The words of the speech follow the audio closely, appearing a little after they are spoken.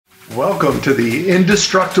Welcome to the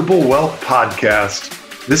Indestructible Wealth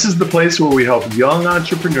Podcast. This is the place where we help young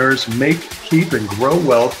entrepreneurs make, keep, and grow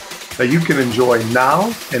wealth that you can enjoy now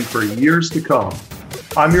and for years to come.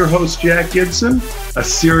 I'm your host, Jack Gibson, a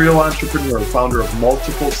serial entrepreneur, founder of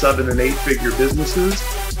multiple 7- and 8-figure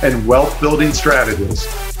businesses and wealth building strategist.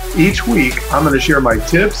 Each week, I'm going to share my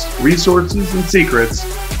tips, resources, and secrets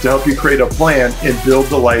to help you create a plan and build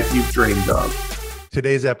the life you've dreamed of.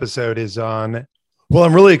 Today's episode is on,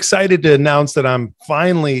 I'm really excited to announce that I'm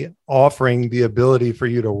finally offering the ability for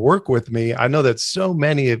you to work with me. I know that so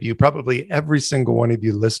many of you, probably every single one of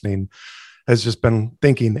you listening, has just been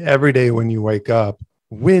thinking every day when you wake up,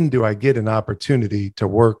 when do I get an opportunity to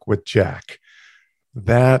work with Jack?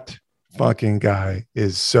 That fucking guy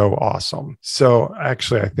is so awesome. So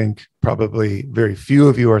actually, I think probably very few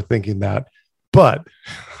of you are thinking that, but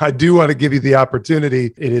I do want to give you the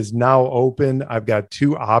opportunity. It is now open. I've got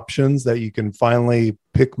 2 options that you can finally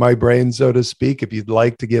pick my brain, so to speak, if you'd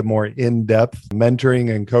like to get more in-depth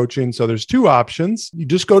mentoring and coaching. So there's 2 options. You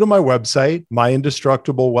just go to my website,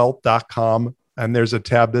 myindestructiblewealth.com, and there's a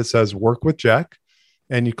tab that says Work with Jack.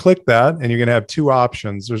 And you click that, and you're going to have 2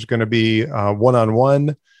 options. There's going to be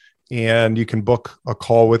one-on-one, and you can book a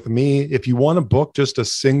call with me. If you want to book just a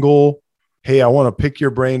single, hey, I want to pick your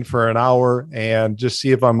brain for an hour and just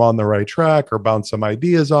see if I'm on the right track or bounce some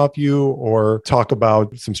ideas off you or talk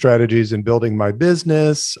about some strategies in building my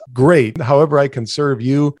business, great. However I can serve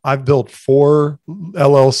you, I've built 4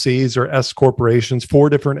 LLCs or S corporations, 4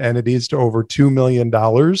 different entities to over $2 million.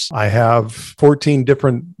 I have 14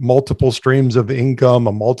 different multiple streams of income,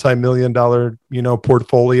 a multi-million-dollar,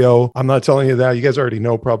 portfolio. I'm not telling you that. You guys already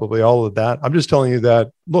know probably all of that. I'm just telling you that,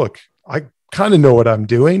 look, I kind of know what I'm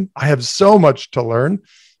doing. I have so much to learn,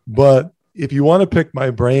 but if you want to pick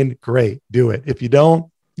my brain, great, do it. If you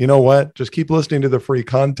don't, you know what? Just keep listening to the free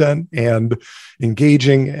content and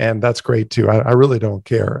engaging, and that's great too. I really don't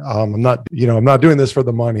care. I'm not doing this for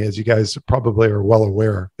the money, as you guys probably are well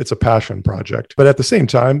aware. It's a passion project, but at the same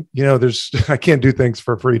time, I can't do things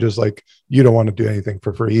for free, just like you don't want to do anything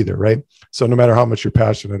for free either, right? So no matter how much you're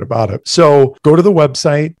passionate about it. So go to the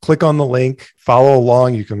website, click on the link, follow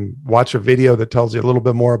along. You can watch a video that tells you a little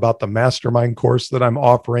bit more about the mastermind course that I'm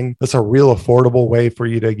offering. That's a real affordable way for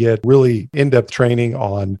you to get really in-depth training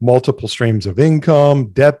on multiple streams of income,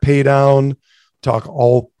 debt pay down, talk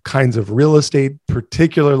all kinds of real estate,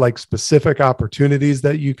 particular like specific opportunities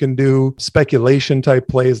that you can do, speculation type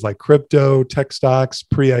plays like crypto, tech stocks,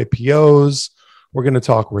 pre-IPOs. We're going to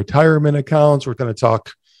talk retirement accounts. We're going to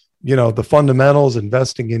talk, the fundamentals,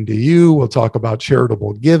 investing into you. We'll talk about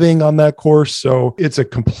charitable giving on that course. So it's a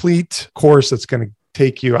complete course that's going to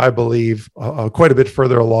take you, I believe, quite a bit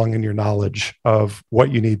further along in your knowledge of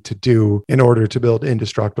what you need to do in order to build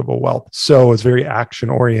indestructible wealth. So it's very action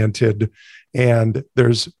oriented, and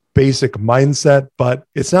there's basic mindset, but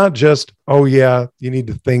it's not just, you need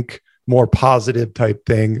to think more positive type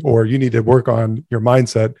thing, or you need to work on your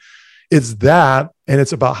mindset. It's that, and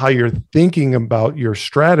it's about how you're thinking about your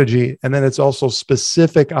strategy. And then it's also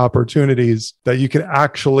specific opportunities that you can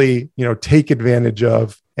actually, take advantage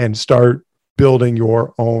of and start building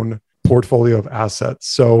your own portfolio of assets.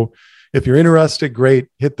 So if you're interested, great,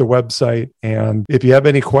 hit the website. And if you have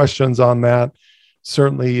any questions on that,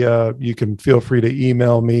 certainly you can feel free to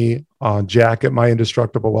email me on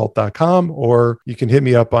jack@myindestructiblewealth.com, or you can hit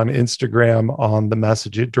me up on Instagram on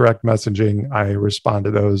the direct messaging. I respond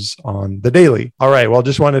to those on the daily. All right. Well,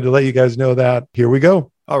 just wanted to let you guys know that. Here we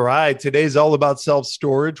go. All right. Today's all about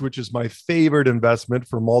self-storage, which is my favorite investment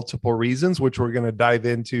for multiple reasons, which we're going to dive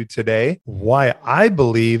into today. Why I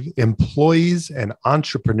believe employees and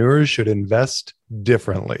entrepreneurs should invest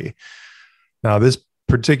differently. Now, this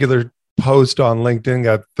particular post on LinkedIn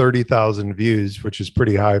got 30,000 views, which is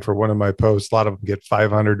pretty high for one of my posts. A lot of them get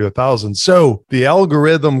 500 to 1,000. So the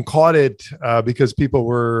algorithm caught it because people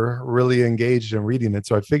were really engaged in reading it.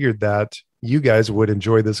 So I figured that you guys would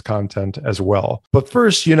enjoy this content as well. But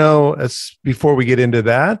first, before we get into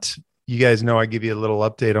that, you guys know I give you a little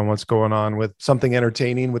update on what's going on with something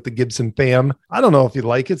entertaining with the Gibson fam. I don't know if you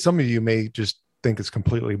like it. Some of you may just think it's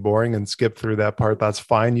completely boring and skip through that part. That's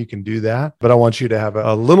fine. You can do that. But I want you to have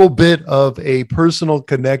a little bit of a personal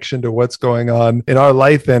connection to what's going on in our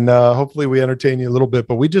life. And hopefully we entertain you a little bit.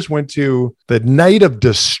 But we just went to the Night of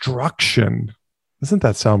Destruction. Doesn't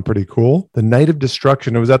that sound pretty cool? The Night of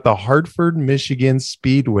Destruction. It was at the Hartford, Michigan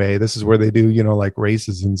Speedway. This is where they do, like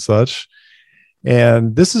races and such.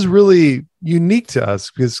 And this is really unique to us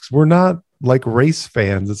because we're not like race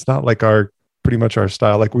fans. It's not like our pretty much our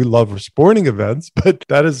style. Like we love sporting events, but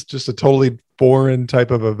that is just a totally foreign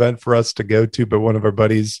type of event for us to go to. But one of our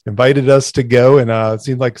buddies invited us to go, and it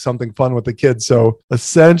seemed like something fun with the kids. So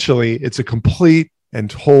essentially, it's a complete and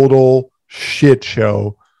total shit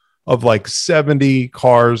show of like 70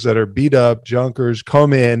 cars that are beat up, junkers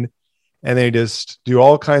come in, and they just do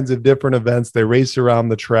all kinds of different events. They race around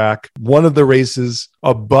the track. One of the races,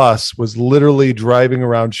 a bus was literally driving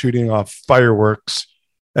around shooting off fireworks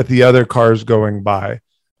at the other cars going by.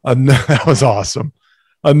 That was awesome.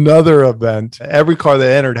 Another event, every car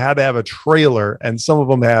that entered had to have a trailer, and some of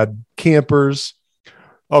them had campers.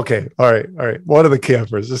 Okay, all right. One of the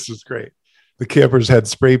campers, this is great. The campers had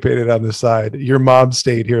spray painted on the side. Your mom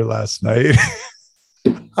stayed here last night.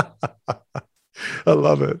 I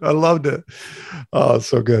love it. I loved it. Oh,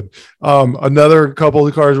 so good. Another couple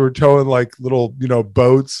of cars were towing like little,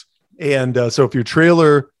 boats. And so if your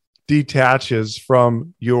trailer detaches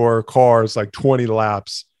from your car, it's like 20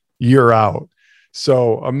 laps, you're out.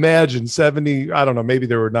 So imagine 70, I don't know, maybe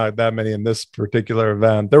there were not that many in this particular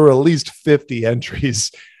event. There were at least 50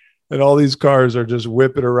 entries, and all these cars are just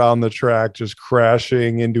whipping around the track, just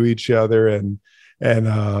crashing into each other. And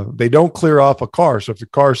they don't clear off a car. So if the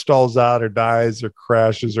car stalls out or dies or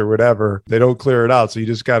crashes or whatever, they don't clear it out. So you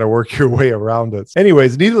just got to work your way around it.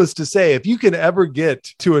 Anyways, needless to say, if you can ever get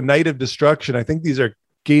to a Night of Destruction, I think these are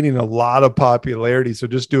gaining a lot of popularity. So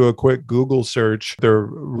just do a quick Google search. They're a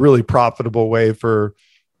really profitable way for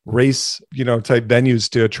race, type venues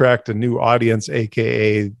to attract a new audience,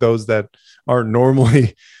 AKA those that aren't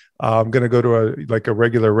normally going to go to a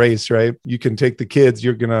regular race, right? You can take the kids.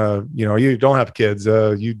 You're going to, you don't have kids.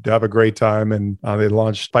 You'd have a great time. And they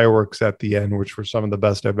launched fireworks at the end, which were some of the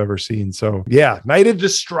best I've ever seen. So yeah, Night of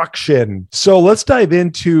Destruction. So let's dive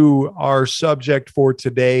into our subject for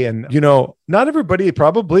today. And, not everybody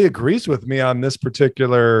probably agrees with me on this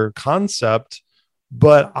particular concept,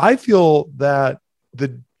 but I feel that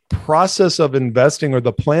the process of investing or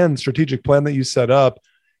the strategic plan that you set up,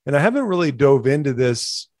 and I haven't really dove into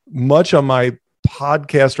this much on my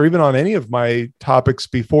podcast or even on any of my topics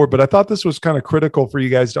before, but I thought this was kind of critical for you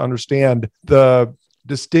guys to understand the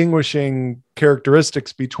distinguishing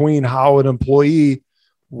characteristics between how an employee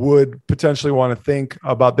would potentially want to think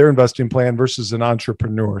about their investing plan versus an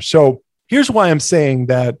entrepreneur. So here's why I'm saying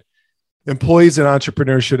that employees and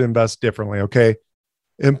entrepreneurs should invest differently. Okay.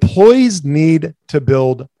 Employees need to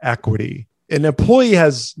build equity. An employee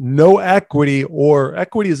has no equity, or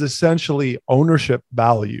equity is essentially ownership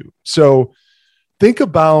value. So think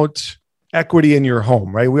about equity in your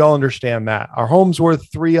home, right? We all understand that our home's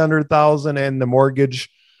worth $300,000 and the mortgage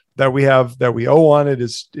that we owe on it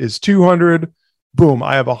is $200,000. Boom.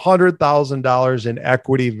 I have $100,000 in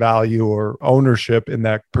equity value or ownership in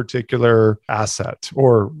that particular asset,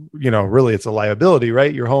 or, really it's a liability,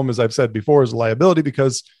 right? Your home, as I've said before, is a liability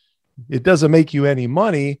because it doesn't make you any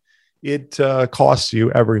money. It costs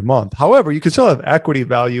you every month. However, you can still have equity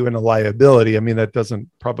value in a liability. I mean, that doesn't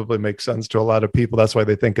probably make sense to a lot of people. That's why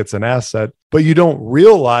they think it's an asset, but you don't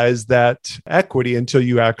realize that equity until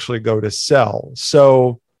you actually go to sell.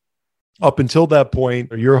 So up until that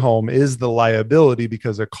point, your home is the liability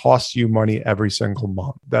because it costs you money every single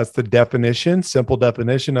month. That's the simple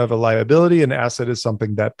definition of a liability. An asset is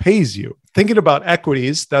something that pays you. Thinking about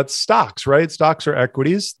equities, that's stocks, right? Stocks are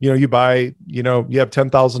equities. You buy, you have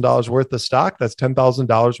 $10,000 worth of stock. That's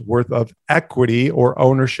 $10,000 worth of equity or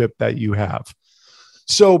ownership that you have.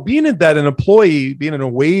 So being that an employee, being a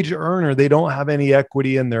wage earner, they don't have any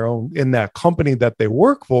equity in that company that they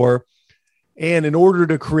work for. And in order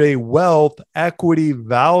to create wealth, equity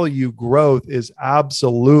value growth is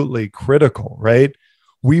absolutely critical, right?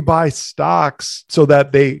 We buy stocks so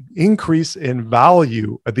that they increase in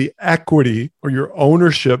value. The equity or your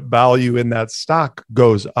ownership value in that stock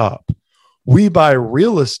goes up. We buy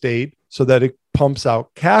real estate so that it pumps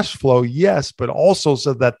out cash flow, yes, but also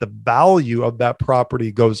so that the value of that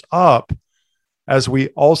property goes up. As we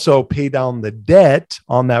also pay down the debt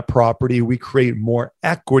on that property, we create more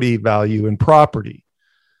equity value in property.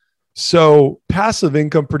 So passive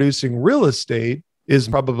income producing real estate is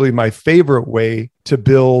probably my favorite way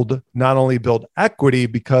to not only build equity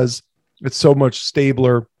because it's so much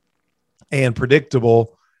stabler and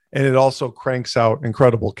predictable, and it also cranks out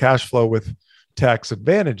incredible cash flow with tax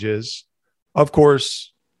advantages. Of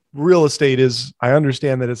course, real estate I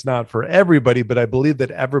understand that it's not for everybody, but I believe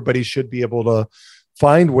that everybody should be able to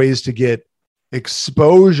find ways to get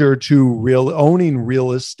exposure to owning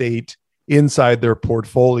real estate inside their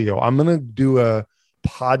portfolio. I'm going to do a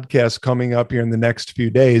podcast coming up here in the next few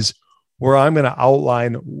days where I'm going to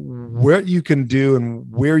outline what you can do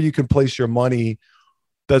and where you can place your money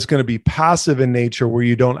that's going to be passive in nature, where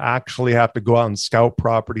you don't actually have to go out and scout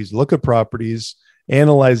properties, look at properties,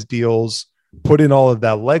 analyze deals, put in all of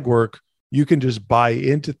that legwork. You can just buy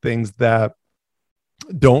into things that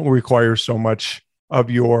don't require so much of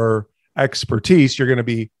your expertise. You're going to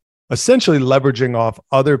be essentially leveraging off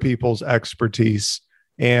other people's expertise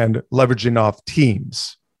and leveraging off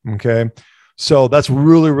teams. Okay. So that's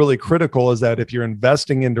really, really critical, is that if you're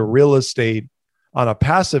investing into real estate on a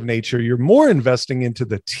passive nature, you're more investing into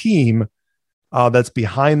the team that's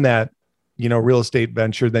behind that, real estate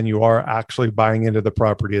venture than you are actually buying into the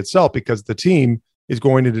property itself, because the team is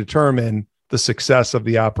going to determine the success of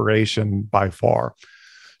the operation by far.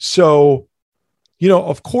 So,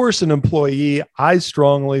 of course, an employee, I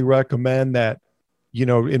strongly recommend that,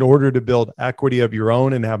 in order to build equity of your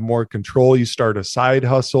own and have more control, you start a side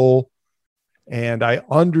hustle. And I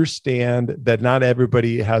understand that not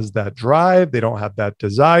everybody has that drive. They don't have that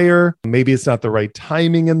desire. Maybe it's not the right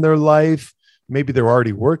timing in their life. Maybe they're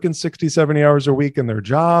already working 60, 70 hours a week in their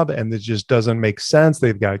job, and it just doesn't make sense.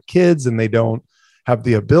 They've got kids and they don't have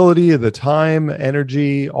the ability, the time,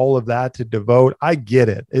 energy, all of that to devote. I get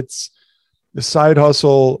it. It's a side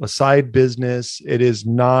hustle, a side business. It is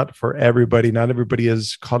not for everybody. Not everybody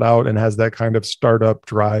is cut out and has that kind of startup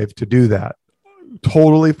drive to do that.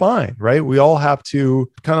 Totally fine, right? We all have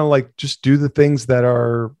to kind of like just do the things that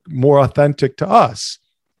are more authentic to us.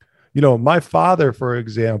 My father, for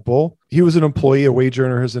example, he was an employee, a wage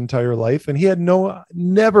earner his entire life, and he had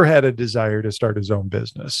never had a desire to start his own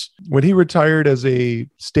business. When he retired as a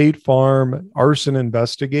State Farm arson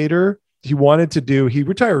investigator, he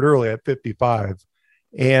retired early at 55,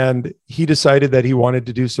 and he decided that he wanted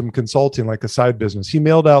to do some consulting, like a side business. He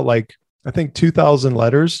mailed out I think 2,000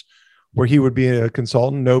 letters where he would be a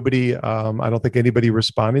consultant. Nobody, I don't think anybody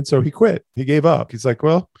responded. So he quit. He gave up. He's like,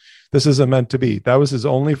 well, this isn't meant to be. That was his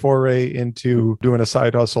only foray into doing a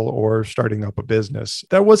side hustle or starting up a business.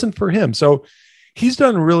 That wasn't for him. So he's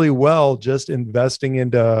done really well just investing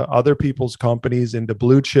into other people's companies, into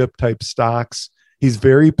blue chip type stocks. He's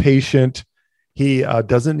very patient. He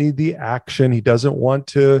doesn't need the action. He doesn't want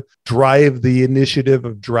to drive the initiative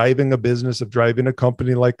of driving a business, of driving a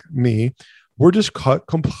company like me. We're just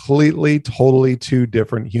completely, totally two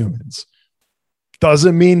different humans.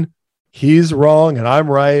 Doesn't mean he's wrong and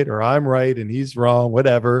I'm right, or I'm right and he's wrong,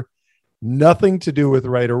 whatever. Nothing to do with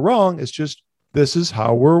right or wrong. It's just, this is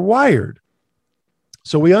how we're wired.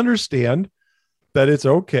 So we understand that it's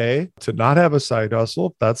okay to not have a side hustle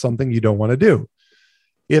if that's something you don't want to do.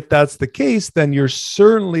 If that's the case, then you're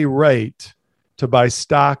certainly right to buy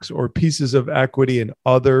stocks or pieces of equity in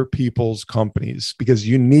other people's companies, because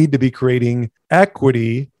you need to be creating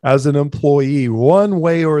equity as an employee one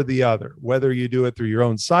way or the other, whether you do it through your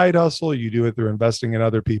own side hustle, you do it through investing in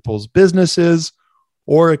other people's businesses,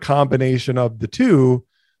 or a combination of the two,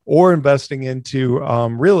 or investing into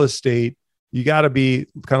real estate. You got to be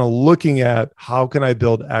kind of looking at, how can I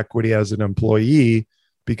build equity as an employee?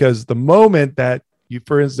 Because the moment that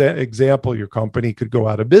for example, your company could go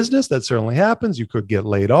out of business. That certainly happens. You could get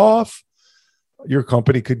laid off. Your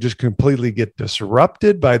company could just completely get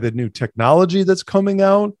disrupted by the new technology that's coming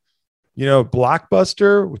out.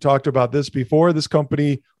 Blockbuster, we talked about this before. This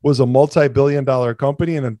company was a multi-billion-dollar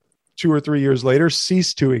company, and then 2 or 3 years later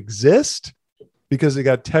ceased to exist because it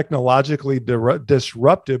got technologically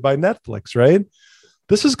disrupted by Netflix, right?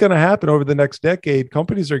 This is going to happen over the next decade.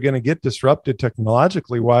 Companies are going to get disrupted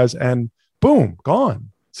technologically wise, and boom, gone,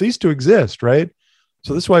 cease to exist, right?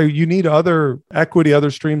 So this is why you need other equity, other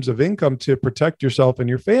streams of income to protect yourself and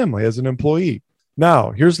your family as an employee.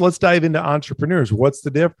 Now, let's dive into entrepreneurs. What's the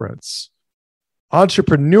difference?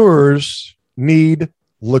 Entrepreneurs need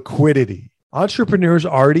liquidity. Entrepreneurs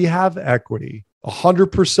already have equity,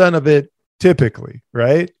 100% of it typically,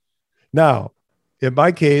 right? Now, in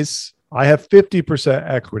my case, I have 50%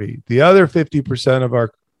 equity. The other 50% of our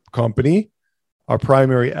company, our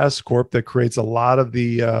primary S Corp, that creates a lot of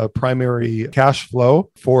the primary cash flow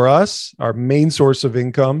for us, our main source of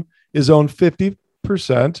income, is owned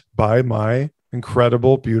 50% by my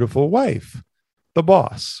incredible, beautiful wife, the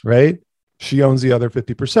boss, right? She owns the other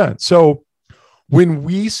 50%. So when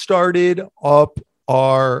we started up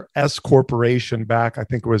our S Corporation back, I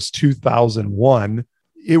think it was 2001,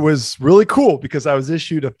 it was really cool because I was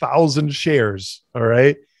issued 1,000 shares. All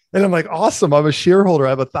right. And I'm like, awesome. I'm a shareholder. I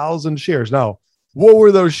have 1,000 shares. Now, what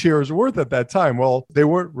were those shares worth at that time? Well, they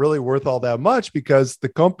weren't really worth all that much because the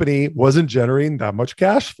company wasn't generating that much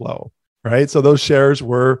cash flow, right? So those shares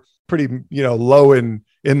were pretty, low in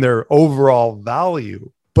their overall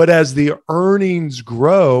value. But as the earnings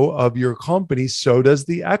grow of your company, so does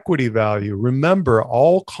the equity value. Remember,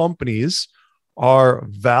 all companies are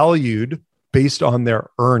valued based on their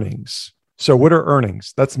earnings. So what are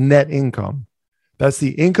earnings? That's net income. That's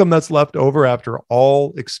the income that's left over after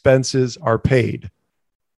all expenses are paid.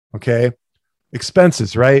 Okay.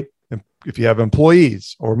 Expenses, right? If you have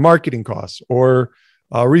employees or marketing costs or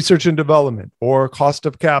research and development or cost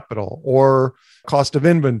of capital or cost of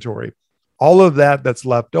inventory, all of that that's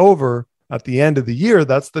left over at the end of the year,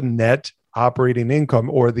 that's the net operating income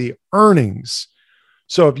or the earnings.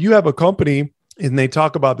 So if you have a company, and they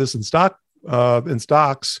talk about this in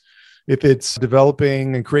stocks, if it's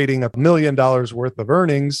developing and creating $1 million worth of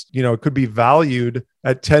earnings, it could be valued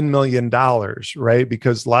at $10 million, right?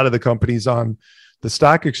 Because a lot of the companies on the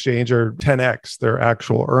stock exchange are 10x their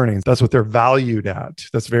actual earnings. That's what they're valued at.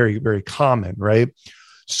 That's very, very common, right?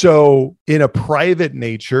 So in a private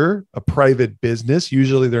nature, a private business,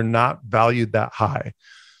 usually they're not valued that high.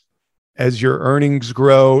 As your earnings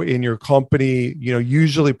grow in your company,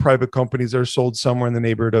 usually private companies are sold somewhere in the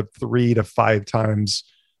neighborhood of 3 to 5 times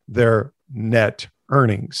their net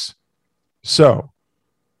earnings. So,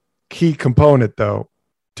 key component though,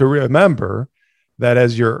 to remember that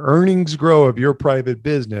as your earnings grow of your private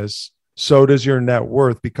business, so does your net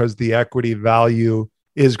worth, because the equity value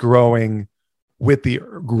is growing with the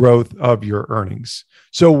growth of your earnings.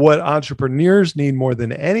 So what entrepreneurs need more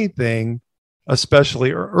than anything,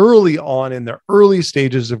 especially early on in the early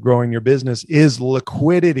stages of growing your business, is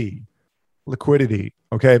liquidity. Liquidity,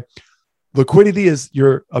 okay? Liquidity is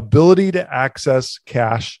your ability to access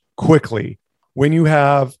cash quickly. When you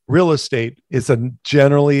have real estate, it's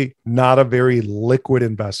generally not a very liquid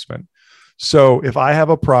investment. So if I have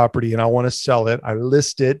a property and I want to sell it, I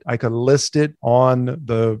could list it on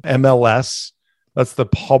the MLS. That's the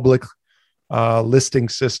public listing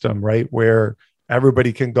system, right? Where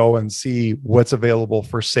everybody can go and see what's available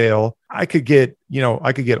for sale. I could get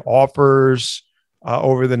offers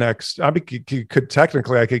over the next, I could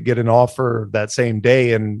get an offer that same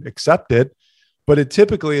day and accept it, but it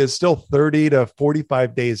typically is still 30 to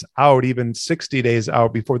 45 days out, even 60 days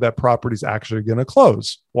out before that property is actually going to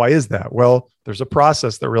close. Why is that? Well, there's a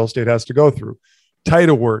process that real estate has to go through: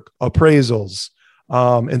 title work, appraisals,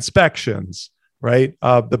 inspections, right?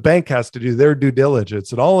 The bank has to do their due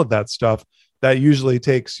diligence and all of that stuff. That usually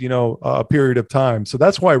takes, a period of time. So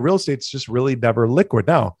that's why real estate's just really never liquid.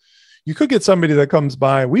 Now, you could get somebody that comes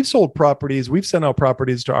by. We've sold properties. We've sent out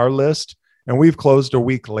properties to our list and we've closed a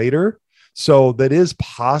week later. So that is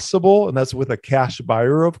possible. And that's with a cash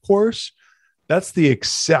buyer, of course. That's the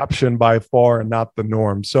exception by far and not the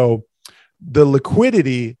norm. So the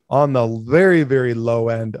liquidity on the very, very low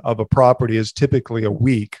end of a property is typically a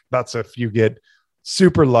week. That's if you get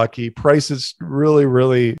super lucky, prices really,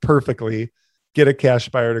 really perfectly, get a cash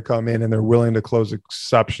buyer to come in and they're willing to close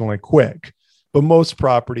exceptionally quick. But most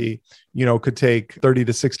property, could take 30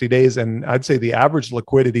 to 60 days. And I'd say the average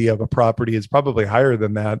liquidity of a property is probably higher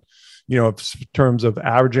than that, in terms of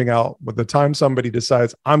averaging out with the time somebody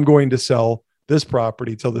decides I'm going to sell this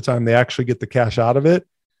property till the time they actually get the cash out of it.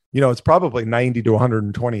 It's probably 90 to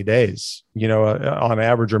 120 days, on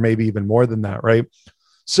average, or maybe even more than that, right?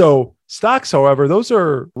 So stocks, however, those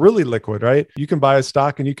are really liquid, right? You can buy a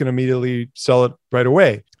stock and you can immediately sell it right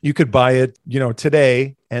away. You could buy it,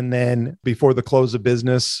 today, and then before the close of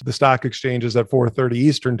business, the stock exchange is at 4:30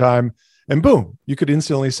 Eastern time, and boom, you could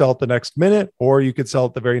instantly sell it the next minute, or you could sell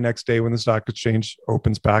it the very next day when the stock exchange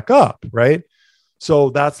opens back up, right?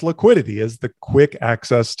 So that's liquidity, is the quick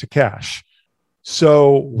access to cash.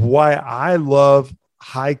 So why I love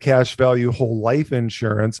high cash value whole life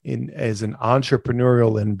insurance as an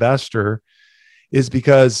entrepreneurial investor is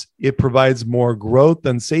because it provides more growth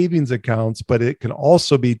than savings accounts, but it can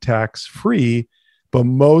also be tax free. But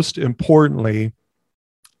most importantly,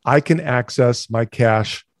 I can access my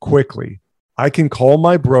cash quickly. I can call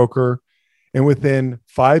my broker, and within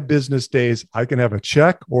 5 business days, I can have a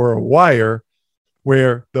check or a wire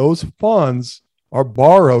where those funds are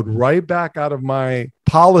borrowed right back out of my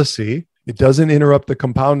policy. It doesn't interrupt the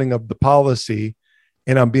compounding of the policy.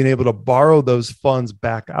 And I'm being able to borrow those funds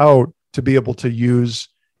back out to be able to use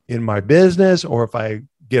in my business, or if I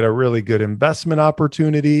get a really good investment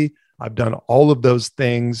opportunity. I've done all of those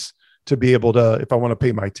things to be able to, if I want to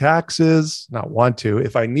pay my taxes, not want to,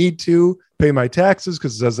 if I need to pay my taxes,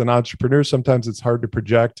 because as an entrepreneur, sometimes it's hard to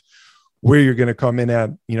project where you're going to come in at,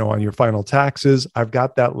 on your final taxes. I've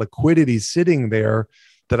got that liquidity sitting there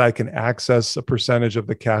that I can access a percentage of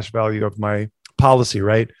the cash value of my policy,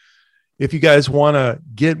 right? If you guys want to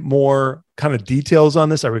get more kind of details on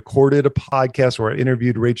this, I recorded a podcast where I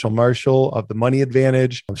interviewed Rachel Marshall of The Money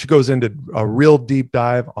Advantage. She goes into a real deep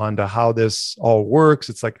dive onto how this all works.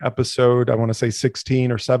 It's like episode, I want to say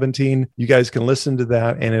 16 or 17. You guys can listen to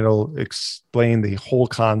that and it'll explain the whole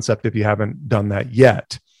concept if you haven't done that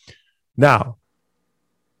yet. Now,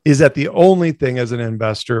 is that the only thing as an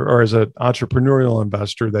investor or as an entrepreneurial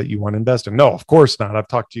investor that you want to invest in? No, of course not. I've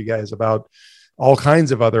talked to you guys about all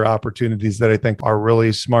kinds of other opportunities that I think are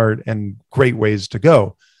really smart and great ways to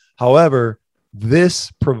go. However,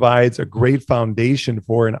 this provides a great foundation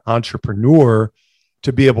for an entrepreneur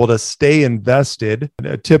to be able to stay invested.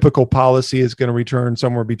 A typical policy is going to return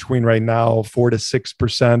somewhere between right now 4 to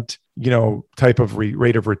 6%, type of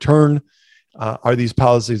rate of return. Are these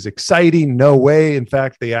policies exciting? No way. In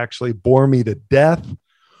fact, they actually bore me to death,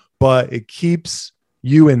 but it keeps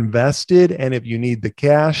you invested. And if you need the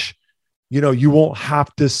cash, you won't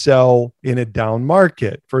have to sell in a down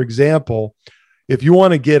market. For example, if you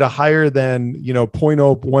want to get a higher than,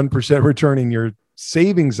 0.01% return in your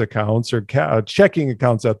savings accounts or checking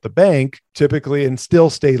accounts at the bank, typically, and still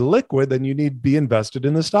stay liquid, then you need to be invested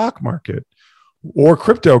in the stock market or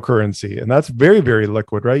cryptocurrency. And that's very, very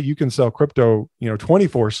liquid, right? You can sell crypto,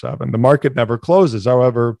 24/7. The market never closes.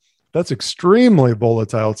 However, that's extremely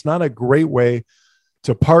volatile. It's not a great way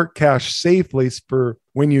to park cash safely for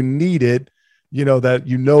when you need it,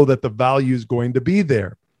 that the value is going to be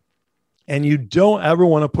there. And you don't ever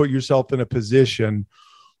want to put yourself in a position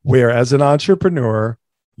where, as an entrepreneur,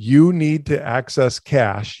 you need to access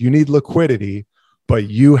cash, you need liquidity, but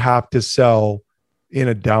you have to sell in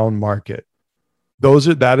a down market.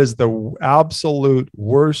 That is the absolute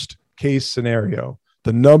worst case scenario.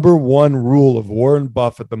 The number one rule of Warren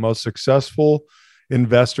Buffett, the most successful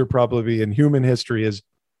investor probably in human history, is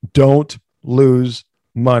don't lose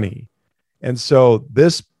money. And so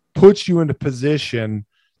this puts you in a position,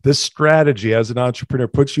 this strategy as an entrepreneur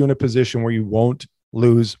puts you in a position where you won't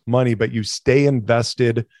lose money, but you stay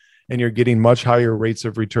invested and you're getting much higher rates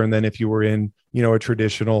of return than if you were in, a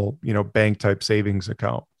traditional, bank type savings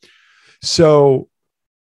account. So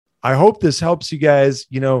I hope this helps you guys.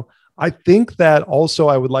 I think that also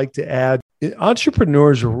I would like to add,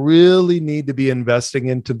 entrepreneurs really need to be investing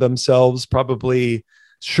into themselves. Probably,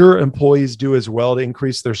 sure, employees do as well to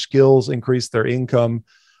increase their skills, increase their income.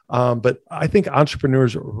 But I think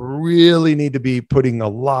entrepreneurs really need to be putting a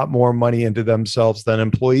lot more money into themselves than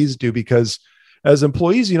employees do, because as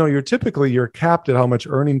employees, you're capped at how much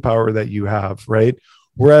earning power that you have, right?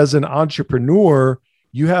 Whereas an entrepreneur,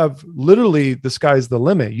 you have literally the sky's the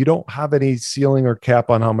limit. You don't have any ceiling or cap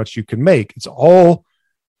on how much you can make. It's all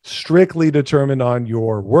strictly determined on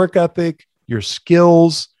your work ethic, your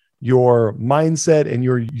skills, your mindset, and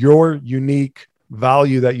your unique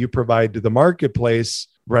value that you provide to the marketplace,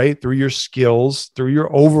 right? Through your skills, through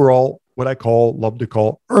your overall, what I love to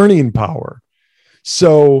call earning power.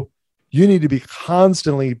 So you need to be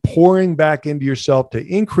constantly pouring back into yourself to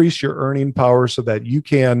increase your earning power so that you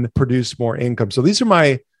can produce more income. So these are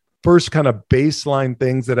my first kind of baseline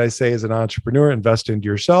things that I say as an entrepreneur: invest into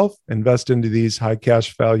yourself, invest into these high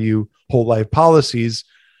cash value whole life policies.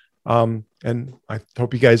 And I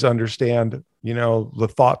hope you guys understand,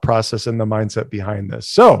 the thought process and the mindset behind this.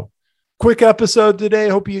 So quick episode today.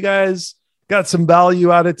 Hope you guys got some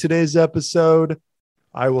value out of today's episode.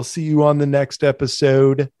 I will see you on the next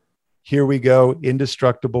episode. Here we go.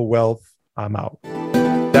 Indestructible Wealth. I'm out.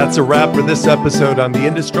 That's a wrap for this episode on the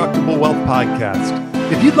Indestructible Wealth Podcast.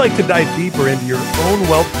 If you'd like to dive deeper into your own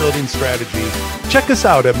wealth building strategy, check us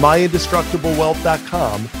out at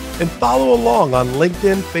myindestructiblewealth.com and follow along on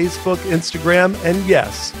LinkedIn, Facebook, Instagram, and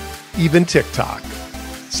yes, even TikTok.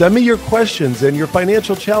 Send me your questions and your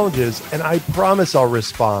financial challenges, and I promise I'll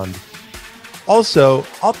respond. Also,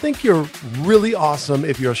 I'll think you're really awesome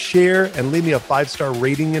if you'll share and leave me a 5-star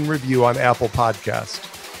rating and review on Apple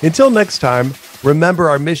Podcasts. Until next time, remember,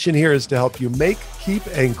 our mission here is to help you make, keep,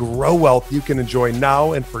 and grow wealth you can enjoy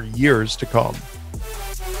now and for years to come.